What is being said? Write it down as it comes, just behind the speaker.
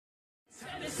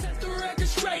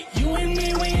record straight. You and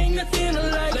me, we ain't nothing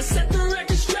alike. Let's set the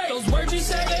record straight. Those words you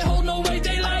say, they hold no weight,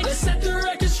 they like. Let's set the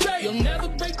record straight. You'll never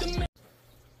break the...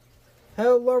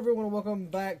 Hello everyone, welcome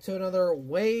back to another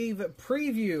Wave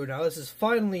preview. Now this is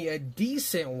finally a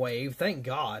decent Wave, thank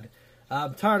God.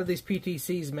 I'm tired of these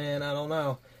PTCs, man, I don't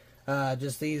know.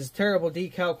 Just these terrible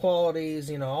decal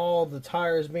qualities, you know, all the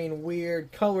tires being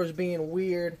weird, colors being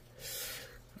weird.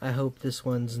 I hope this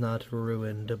one's not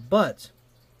ruined. But,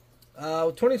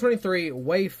 2023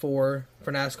 Wave 4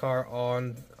 for NASCAR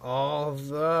on all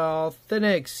the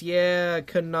Authentics. Yeah, I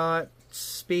could not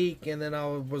speak, and then I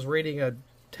was reading a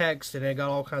text, and it got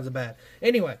all kinds of bad.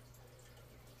 Anyway,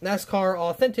 NASCAR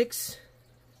Authentics.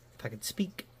 If I could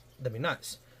speak, that'd be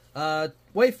nice.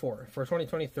 Wave 4 for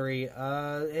 2023.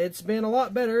 It's been a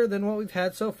lot better than what we've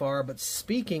had so far, but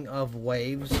speaking of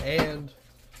waves and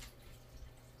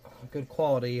good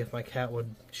quality, if my cat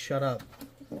would shut up.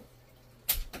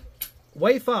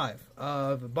 Wave 5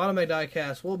 of Bag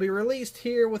Diecast will be released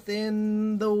here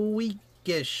within the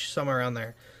weekish, somewhere around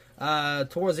there.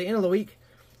 Towards the end of the week,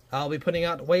 I'll be putting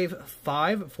out Wave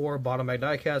 5 for Bag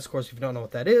Diecast. Of course, if you don't know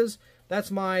what that is,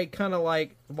 that's my kind of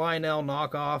like Lionel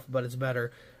knockoff, but it's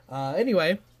better.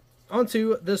 Anyway,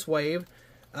 onto this Wave.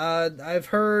 I've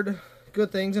heard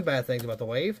good things and bad things about the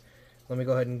Wave. Let me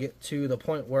go ahead and get to the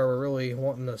point where we're really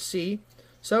wanting to see.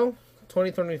 So,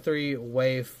 2023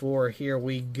 Wave 4, here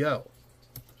we go.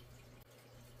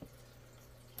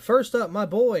 First up, my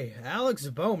boy, Alex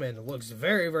Bowman. Looks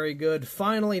very, very good.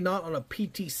 Finally not on a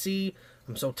PTC.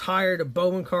 I'm so tired of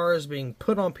Bowman cars being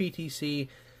put on PTC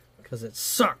because it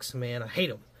sucks, man. I hate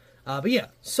them. But yeah,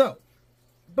 so,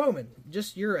 Bowman,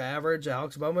 just your average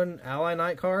Alex Bowman Ally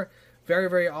Night car. Very,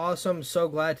 very awesome. So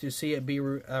glad to see it be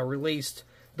released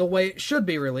the way it should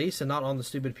be released and not on the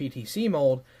stupid PTC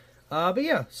mold. But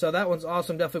yeah, so that one's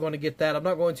awesome. Definitely going to get that. I'm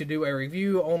not going to do a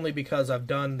review only because I've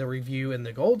done the review in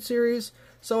the Gold Series.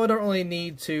 So I don't really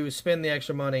need to spend the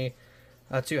extra money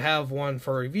to have one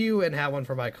for review and have one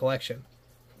for my collection.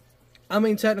 I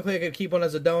mean, technically I could keep one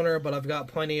as a donor, but I've got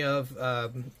plenty of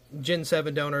Gen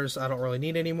 7 donors I don't really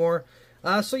need anymore.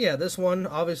 So yeah, this one,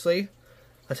 obviously,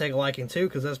 I take a liking to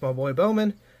because that's my boy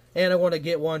Bowman. And I want to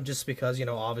get one just because, you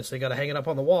know, obviously got to hang it up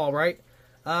on the wall, right?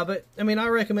 But, I mean, I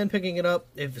recommend picking it up,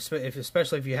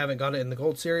 especially if you haven't got it in the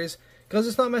Gold Series, because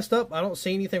it's not messed up. I don't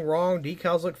see anything wrong.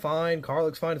 Decals look fine. Car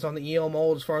looks fine. It's on the EO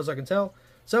mold as far as I can tell.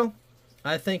 So,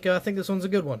 I think this one's a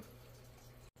good one.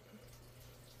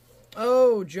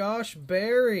 Oh, Josh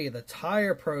Berry, the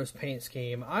Tire Pros paint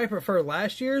scheme. I prefer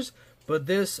last year's, but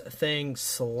this thing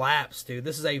slaps, dude.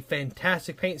 This is a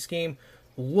fantastic paint scheme.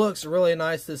 Looks really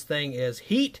nice. This thing is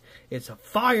heat. It's a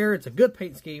fire. It's a good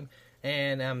paint scheme.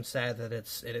 And I'm sad that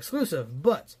it's an exclusive.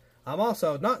 But I'm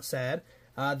also not sad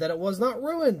that it was not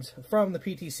ruined from the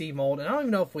PTC mold. And I don't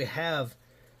even know if we have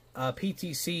a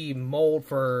PTC mold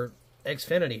for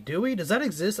Xfinity. Do we? Does that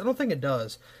exist? I don't think it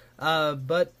does.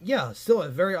 But yeah, still a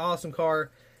very awesome car.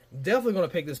 Definitely going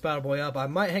to pick this bad boy up. I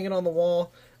might hang it on the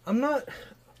wall. I'm not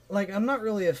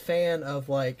really a fan of,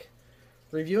 like,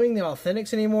 reviewing the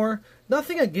Authentics anymore.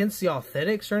 Nothing against the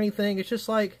Authentics or anything. It's just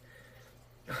like,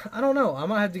 I don't know. I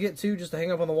might have to get two just to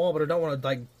hang up on the wall, but I don't want to,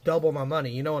 like, double my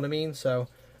money. You know what I mean? So,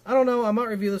 I don't know. I might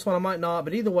review this one. I might not.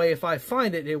 But either way, if I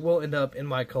find it, it will end up in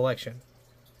my collection.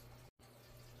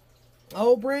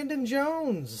 Oh, Brandon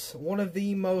Jones. One of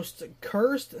the most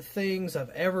cursed things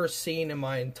I've ever seen in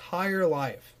my entire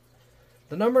life.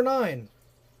 The number 9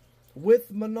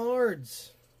 with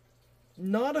Menards.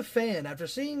 Not a fan. After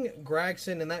seeing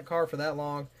Gregson in that car for that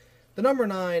long, the number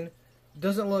 9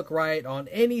 doesn't look right on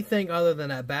anything other than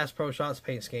that Bass Pro Shots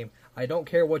paint scheme. I don't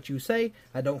care what you say.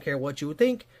 I don't care what you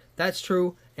think. That's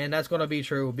true, and that's going to be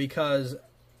true because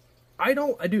I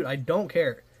don't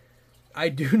care. I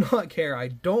do not care. I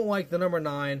don't like the number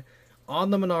 9 on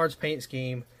the Menards paint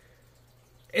scheme.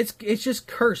 It's just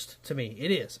cursed to me.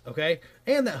 It is, okay?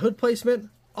 And that hood placement,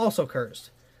 also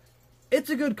cursed. It's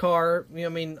a good car. I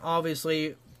mean,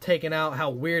 obviously, taking out how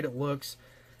weird it looks.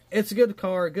 It's a good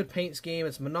car, good paint scheme.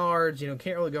 It's Menards. You know,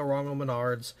 can't really go wrong with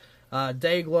Menards.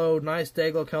 Dayglow, nice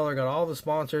Dayglow color. Got all the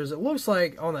sponsors. It looks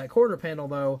like on that quarter panel,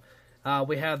 though,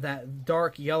 we have that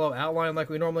dark yellow outline like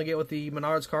we normally get with the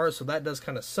Menards cars. So that does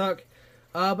kind of suck.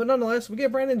 But nonetheless, we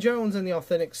get Brandon Jones in the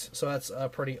Authentics. So that's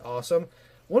pretty awesome.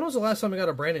 When was the last time we got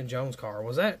a Brandon Jones car?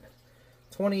 Was that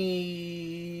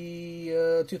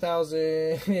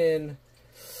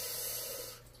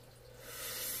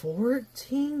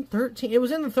 2014, 13? It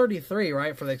was in the 33,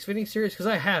 right, for the Xfinity Series? Because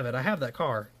I have it. I have that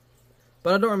car.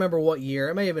 But I don't remember what year.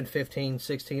 It may have been 15,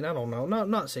 16. I don't know.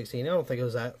 Not 16. I don't think it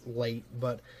was that late.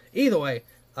 But either way,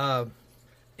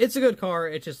 it's a good car.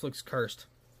 It just looks cursed.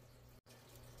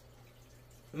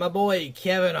 my boy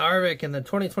Kevin Harvick in the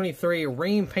 2023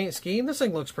 Ream paint scheme. This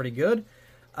thing looks pretty good.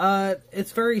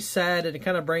 It's very sad, and it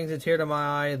kind of brings a tear to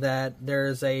my eye that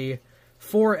there's a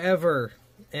forever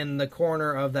in the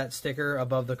corner of that sticker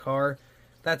above the car.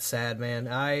 That's sad, man.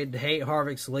 I hate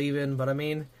Harvick's leaving, but I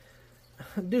mean,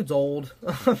 dude's old.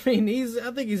 I mean,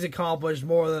 I think he's accomplished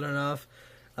more than enough.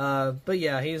 But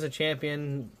yeah, he's a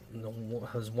champion,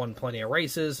 has won plenty of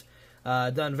races,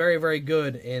 done very, very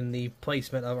good in the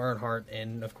placement of Earnhardt,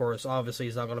 and of course, obviously,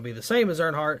 he's not going to be the same as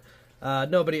Earnhardt.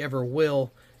 Nobody ever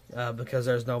will, because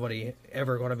there's nobody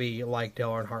ever going to be like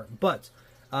Dale Earnhardt. But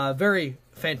very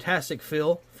fantastic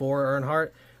fill for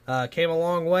Earnhardt. Came a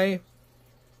long way,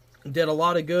 did a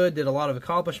lot of good, did a lot of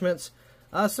accomplishments.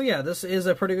 So yeah, this is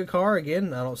a pretty good car.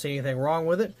 Again, I don't see anything wrong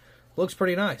with it. Looks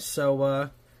pretty nice.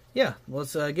 So yeah,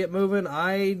 let's get moving.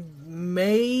 I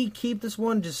may keep this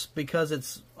one just because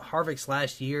it's Harvick's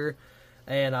last year,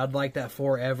 and I'd like that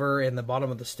forever in the bottom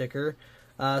of the sticker.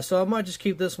 So I might just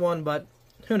keep this one, but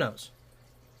who knows?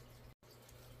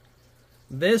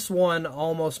 This one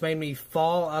almost made me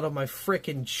fall out of my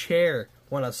freaking chair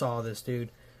when I saw this, dude.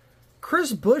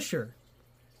 Chris Buescher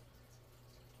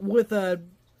with a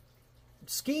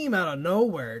scheme out of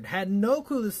nowhere. Had no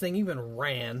clue this thing even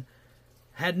ran.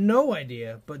 Had no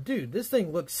idea. But, dude, this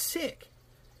thing looks sick.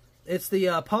 It's the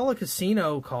Apollo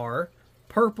Casino car.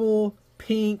 Purple,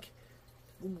 pink,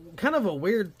 kind of a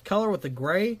weird color with the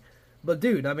gray. But,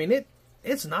 dude, I mean,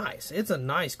 it's nice. It's a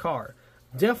nice car.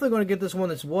 Definitely going to get this one.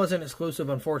 This wasn't exclusive,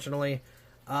 unfortunately.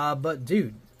 But,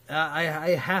 dude,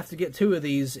 I have to get 2 of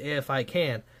these if I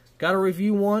can. Got to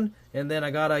review one, and then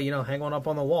I got to, hang one up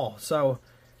on the wall. So,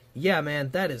 yeah, man,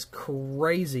 that is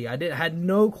crazy. I had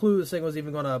no clue this thing was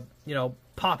even going to,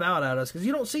 pop out at us, because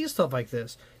you don't see stuff like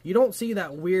this. You don't see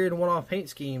that weird one-off paint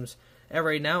schemes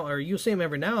you see them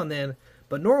every now and then,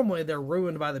 but normally they're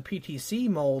ruined by the PTC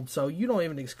mold, so you don't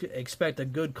even expect a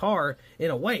good car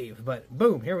in a wave. But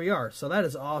boom, here we are. So that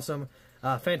is awesome.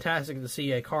 Fantastic to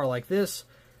see a car like this.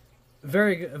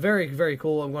 Very, very, very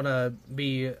cool. I'm going to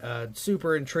be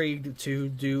super intrigued to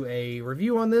do a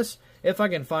review on this, if I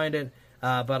can find it,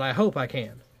 but I hope I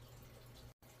can.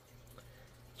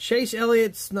 Chase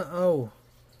Elliott's...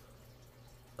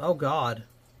 Oh, God.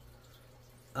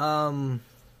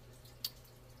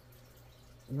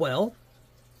 Well,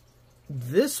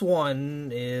 this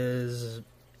one is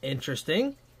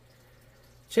interesting.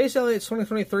 Chase Elliott's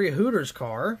 2023 Hooters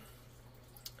car.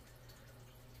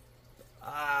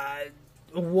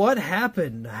 What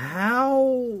happened?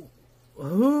 How?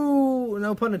 Who?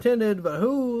 No pun intended, but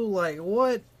who? Like,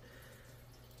 what?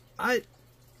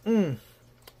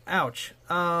 Ouch.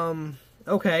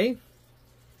 Okay.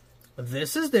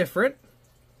 This is different.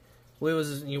 We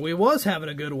was having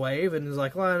a good wave, and it was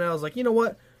like, well, and I was like, you know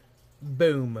what?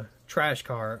 Boom. Trash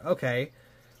car. Okay.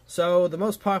 So, the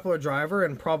most popular driver,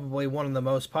 and probably one of the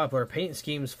most popular paint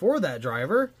schemes for that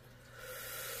driver,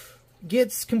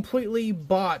 gets completely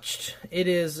botched.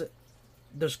 There's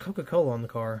Coca-Cola on the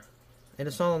car, and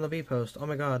it's not on the B-post. Oh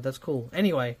my god, that's cool.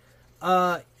 Anyway,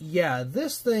 yeah,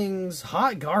 this thing's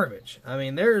hot garbage. I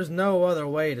mean, there's no other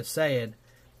way to say it.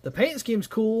 The paint scheme's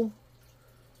cool,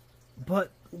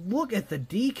 but look at the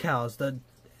decals. The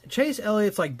Chase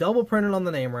Elliott's like double printed on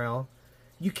the name rail.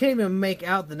 You can't even make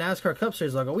out the NASCAR Cup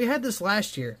Series logo. We had this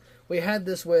last year. We had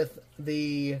this with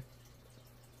it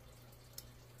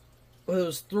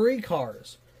was 3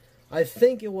 cars. I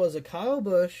think it was a Kyle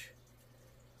Busch,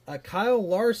 a Kyle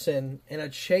Larson, and a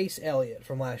Chase Elliott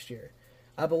from last year.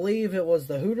 I believe it was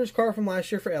the Hooters car from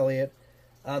last year for Elliott,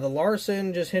 the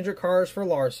Larson, just Hendrick cars for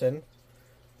Larson,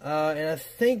 and I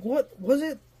think, what was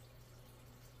it?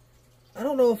 I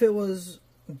don't know if it was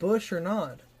Busch or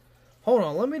not. Hold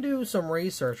on, let me do some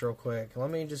research real quick. Let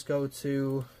me just go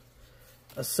to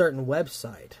a certain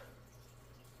website.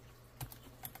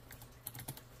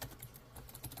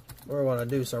 We're going to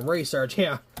do some research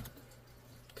here.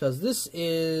 Because this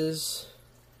is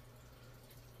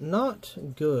not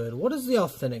good. What is the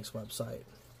Authentics website?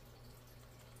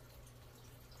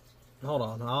 Hold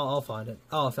on, I'll find it.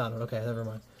 Oh, I found it. Okay, never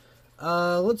mind.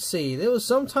 Let's see. It was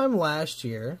sometime last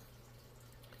year.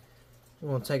 I'm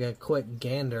going to take a quick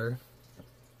gander.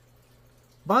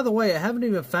 By the way, I haven't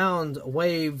even found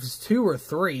waves 2 or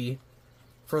 3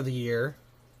 for the year.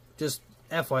 Just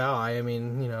FYI, I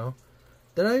mean,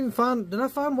 Did I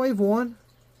find wave 1?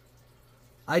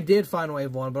 I did find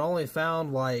wave 1, but I only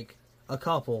found like a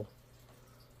couple.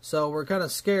 So we're kind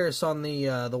of scarce on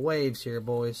the waves here,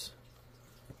 boys.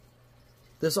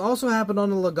 This also happened on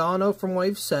the Logano from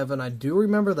wave 7. I do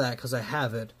remember that because I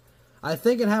have it. I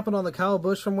think it happened on the Kyle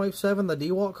Busch from wave 7, the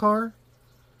DeWalt car,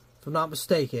 if I'm not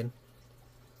mistaken.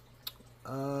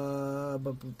 Where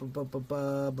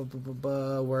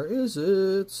is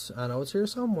it? I know it's here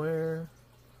somewhere.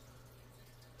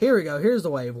 Here we go. Here's the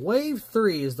wave. Wave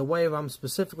 3 is the wave I'm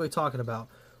specifically talking about.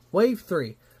 Wave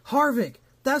 3. Harvick.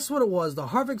 That's what it was. The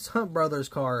Harvick's Hunt Brothers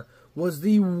car was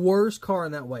the worst car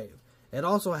in that wave. It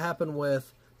also happened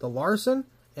with the Larson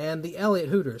and the Elliott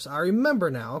Hooters. I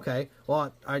remember now. Okay.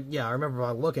 Well, I remember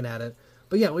by looking at it.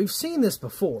 But yeah, we've seen this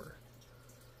before.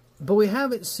 But we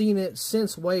haven't seen it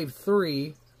since Wave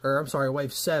 3, or I'm sorry,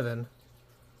 Wave 7.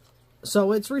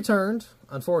 So it's returned,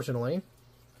 unfortunately.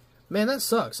 Man, that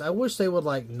sucks. I wish they would,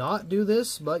 like, not do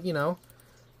this, but, you know,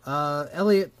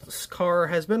 Elliott's car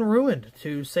has been ruined,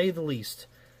 to say the least.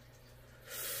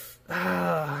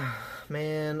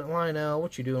 Man, Lionel,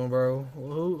 what you doing, bro?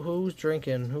 Who's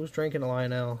drinking? Who's drinking a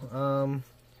Lionel?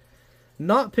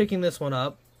 Not picking this one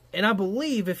up, and I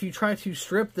believe if you try to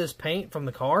strip this paint from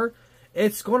the car,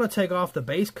 it's going to take off the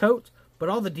base coat, but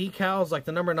all the decals, like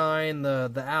the number 9,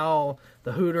 the Owl,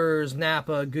 the Hooters,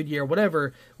 Napa, Goodyear,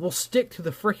 whatever, will stick to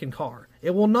the freaking car.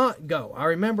 It will not go. I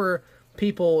remember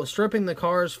people stripping the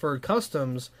cars for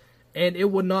customs, and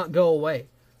it would not go away.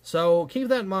 So keep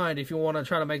that in mind if you want to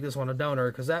try to make this one a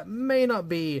donor, because that may not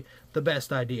be the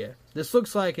best idea. This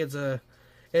looks like it's a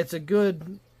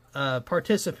good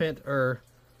participant, or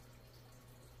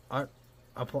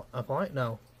apply?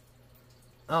 No.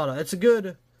 I don't know. It's a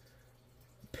good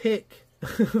pick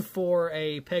for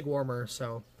a peg warmer,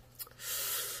 so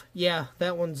yeah,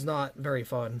 that one's not very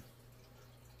fun.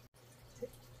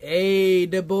 Hey,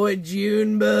 the boy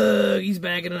Junebug, he's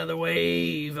back in another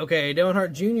wave. Okay, Dale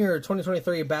Earnhardt Jr.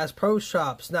 2023 Bass Pro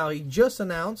Shops. Now, he just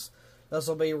announced this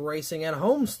will be racing at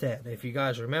Homestead. If you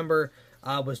guys remember,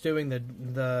 I was doing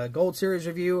the Gold Series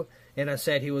review, and I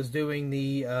said he was doing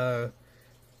the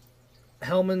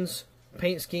Hellman's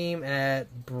paint scheme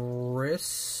at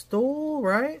Bristol,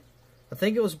 right? I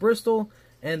think it was Bristol,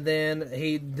 and then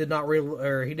he did not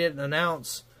he didn't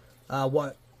announce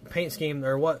what paint scheme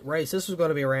or what race this was going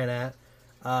to be ran at,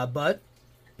 but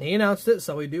he announced it,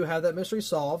 so we do have that mystery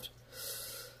solved.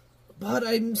 But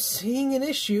I'm seeing an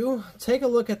issue. Take a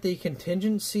look at the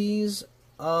contingencies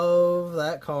of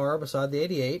that car beside the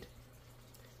 88.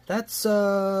 That's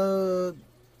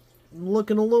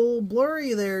looking a little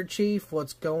blurry there, Chief.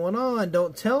 What's going on?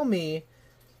 Don't tell me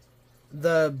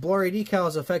the blurry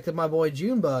decals affected my boy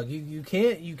Junebug. You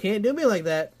can't do me like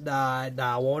that.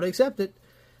 I won't accept it.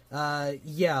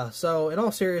 Yeah, so in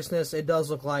all seriousness, it does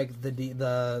look like the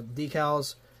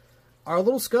decals are a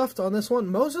little scuffed on this one.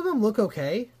 Most of them look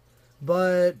okay,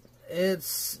 but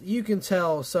you can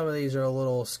tell some of these are a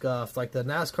little scuffed, like the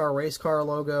NASCAR race car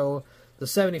logo, the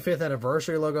 75th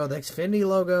anniversary logo, the Xfinity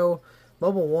logo,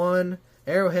 Mobile One,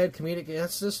 Arrowhead Comedic.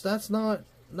 That's not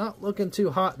looking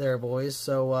too hot there, boys.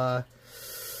 So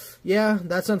yeah,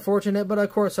 that's unfortunate, but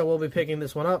of course I will be picking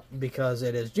this one up because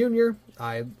it is Junior.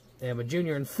 I am a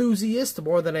Junior enthusiast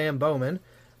more than I am Bowman.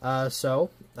 So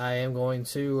I am going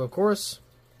to, of course,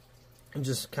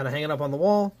 just kind of hang it up on the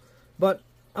wall. But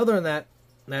other than that,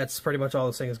 that's pretty much all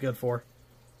this thing is good for.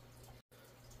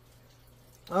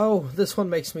 Oh, this one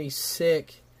makes me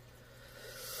sick.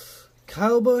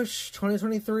 Kyle Busch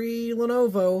 2023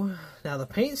 Lenovo. Now, the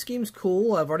paint scheme's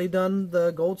cool. I've already done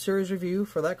the Gold Series review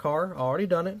for that car. Already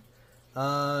done it.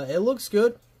 It looks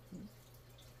good.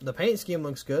 The paint scheme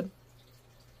looks good.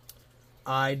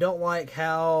 I don't like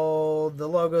how the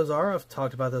logos are. I've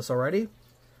talked about this already.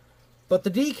 But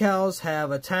the decals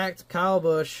have attacked Kyle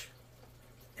Busch,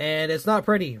 and it's not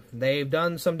pretty. They've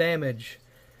done some damage.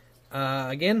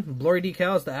 Again, blurry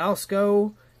decals. The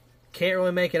Alsco, can't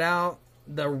really make it out.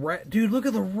 The red, dude, look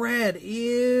at the red.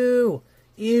 Ew.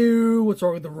 Ew, what's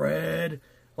wrong with the red?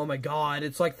 Oh my god,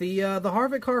 it's like the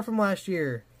Harvick car from last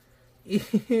year.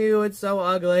 Ew, it's so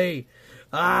ugly.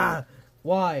 Ah,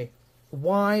 why?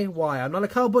 Why? I'm not a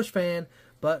Kyle Busch fan,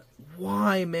 but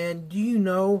why, man? Do you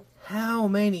know how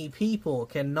many people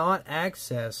cannot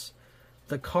access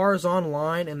the cars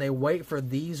online and they wait for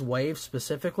these waves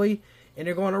specifically, and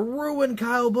you're going to ruin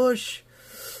Kyle Busch?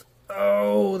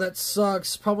 Oh, that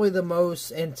sucks. Probably the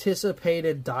most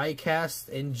anticipated diecast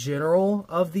in general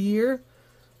of the year.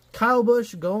 Kyle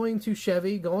Busch going to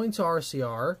Chevy, going to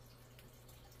RCR,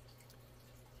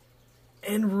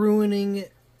 and ruining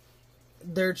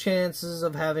their chances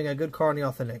of having a good car in the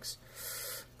Authentics.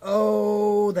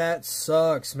 Oh, that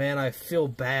sucks, man. I feel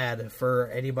bad for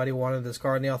anybody wanting this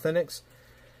car in the Authentics.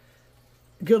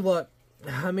 Good luck.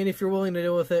 I mean, if you're willing to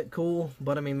deal with it, cool.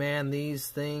 But, I mean, man, these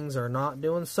things are not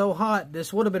doing so hot.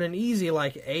 This would have been an easy,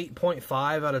 like,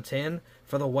 8.5 out of 10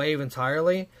 for the wave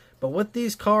entirely. But with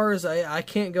these cars, I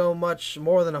can't go much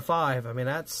more than a 5. I mean,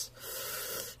 that's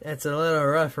a little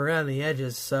rough around the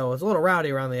edges. So, it's a little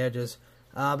rowdy around the edges.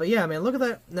 But yeah, man, look at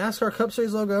that NASCAR Cup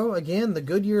Series logo. Again, the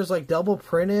Goodyear's like double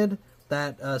printed.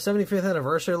 That 75th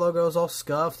anniversary logo is all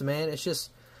scuffed, man. It's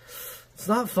just, it's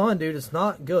not fun, dude. It's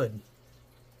not good.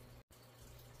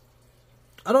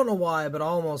 I don't know why, but I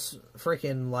almost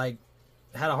freaking, like,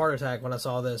 had a heart attack when I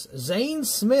saw this. Zane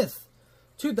Smith,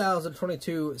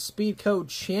 2022 Speed Code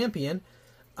Champion.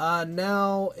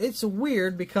 Now, it's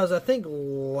weird because I think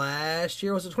last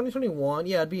year, was it 2021?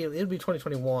 Yeah, it'd be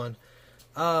 2021.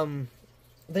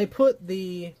 They put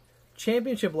the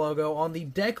championship logo on the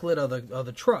deck lid of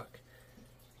the truck.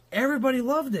 Everybody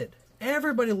loved it.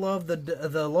 Everybody loved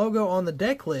the logo on the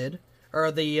deck lid, or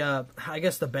the I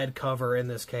guess the bed cover in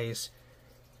this case,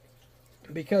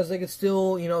 because they could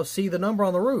still, you know, see the number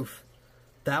on the roof.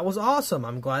 That was awesome.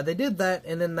 I'm glad they did that,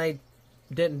 and then they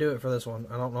didn't do it for this one.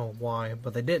 I don't know why,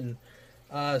 but they didn't.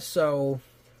 So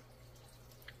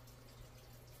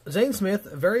Zane Smith,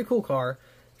 very cool car.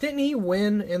 Didn't he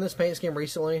win in this paint scheme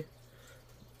recently?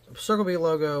 Circle B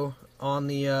logo on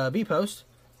the B post,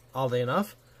 oddly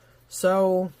enough.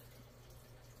 So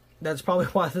that's probably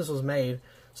why this was made.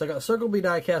 So I got Circle B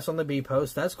diecast on the B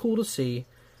post. That's cool to see.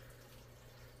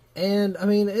 And I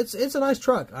mean, it's a nice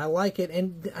truck. I like it.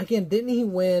 And again, didn't he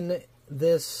win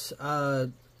this?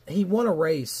 He won a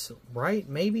race, right?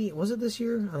 Maybe was it this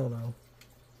year? I don't know.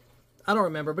 I don't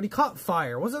remember. But he caught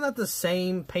fire. Wasn't that the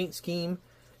same paint scheme?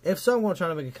 If so, I'm going to try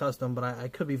to make a custom, but I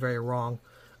could be very wrong.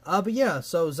 But yeah,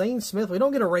 so Zane Smith, we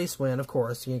don't get a race win, of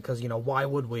course, because, you know, why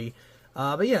would we?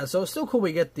 But yeah, so it's still cool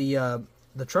we get the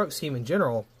truck scheme in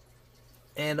general.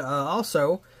 And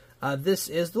also, this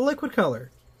is the liquid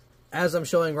color, as I'm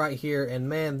showing right here. And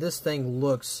man, this thing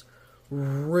looks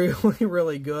really,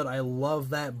 really good. I love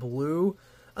that blue.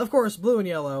 Of course, blue and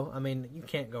yellow. I mean, you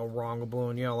can't go wrong with blue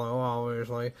and yellow,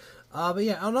 obviously. But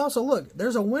yeah, and also, look,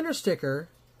 there's a winter sticker.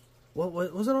 What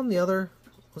was it on the other?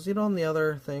 Was it on the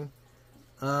other thing?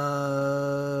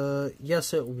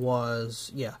 Yes, it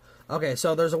was. Yeah. Okay,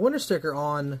 so there's a winter sticker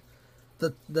on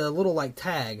the little, like,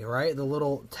 tag, right? The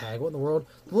little tag, what in the world?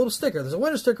 The little sticker. There's a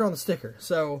winter sticker on the sticker.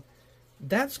 So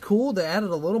that's cool. They added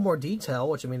a little more detail,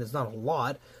 which, I mean, it's not a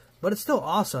lot, but it's still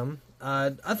awesome.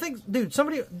 I think, dude,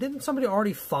 didn't somebody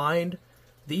already find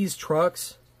these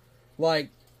trucks?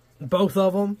 Like, both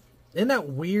of them? Isn't that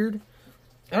weird?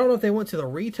 I don't know if they went to the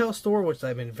retail store, which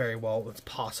I mean, very well, it's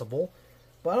possible.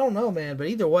 But I don't know, man. But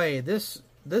either way, this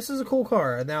is a cool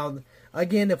car. Now,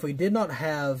 again, if we did not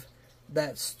have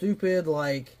that stupid,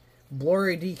 like,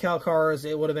 blurry decal cars,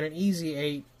 it would have been an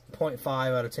easy 8.5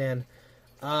 out of 10.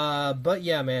 But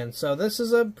yeah, man. So this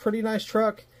is a pretty nice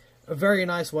truck. A very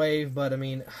nice wave, but I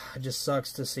mean, it just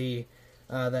sucks to see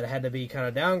that it had to be kind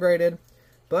of downgraded.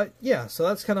 But yeah, so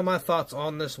that's kind of my thoughts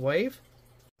on this wave.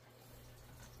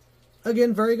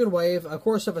 Again, very good wave. Of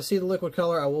course, if I see the liquid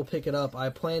color, I will pick it up. I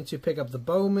plan to pick up the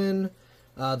Bowman,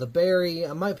 the Barry.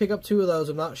 I might pick up 2 of those.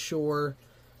 I'm not sure.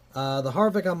 The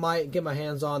Harvick I might get my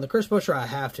hands on. The Chris Buescher I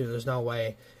have to. There's no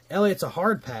way. Elliott's a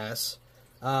hard pass.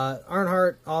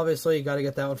 Earnhardt, obviously, got to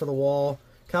get that one for the wall.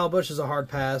 Kyle Busch is a hard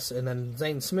pass. And then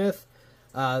Zane Smith,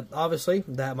 obviously,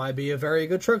 that might be a very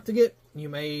good truck to get. You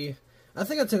may... I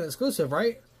think it's an exclusive,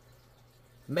 right?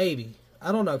 Maybe.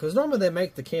 I don't know, because normally they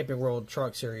make the Camping World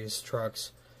Truck Series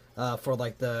trucks for,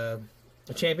 like, the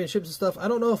championships and stuff. I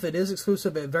don't know if it is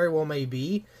exclusive. It very well may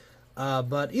be.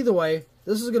 But either way,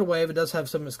 this is a good wave. It does have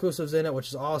some exclusives in it, which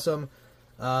is awesome.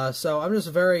 So I'm just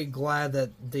very glad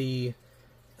that the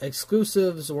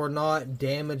exclusives were not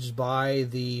damaged by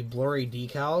the blurry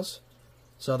decals.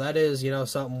 So that is, you know,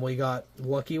 something we got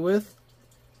lucky with.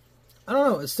 I don't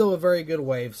know. It's still a very good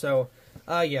wave. So...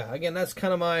 yeah, again, that's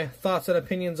kind of my thoughts and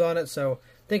opinions on it, so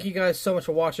thank you guys so much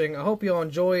for watching. I hope you all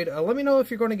enjoyed. Let me know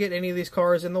if you're going to get any of these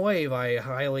cars in the wave. I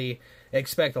highly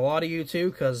expect a lot of you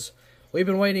to, because we've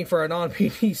been waiting for a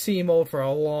non-PTC mold for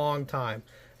a long time,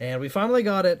 and we finally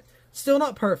got it. Still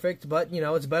not perfect, but, you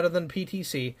know, it's better than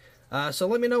PTC. So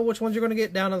let me know which ones you're going to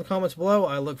get down in the comments below.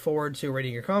 I look forward to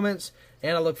reading your comments,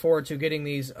 and I look forward to getting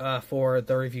these for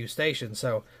the review station.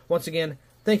 So, once again,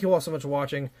 thank you all so much for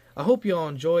watching. I hope you all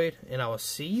enjoyed, and I will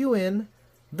see you in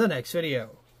the next video.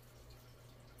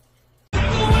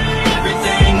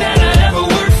 Everything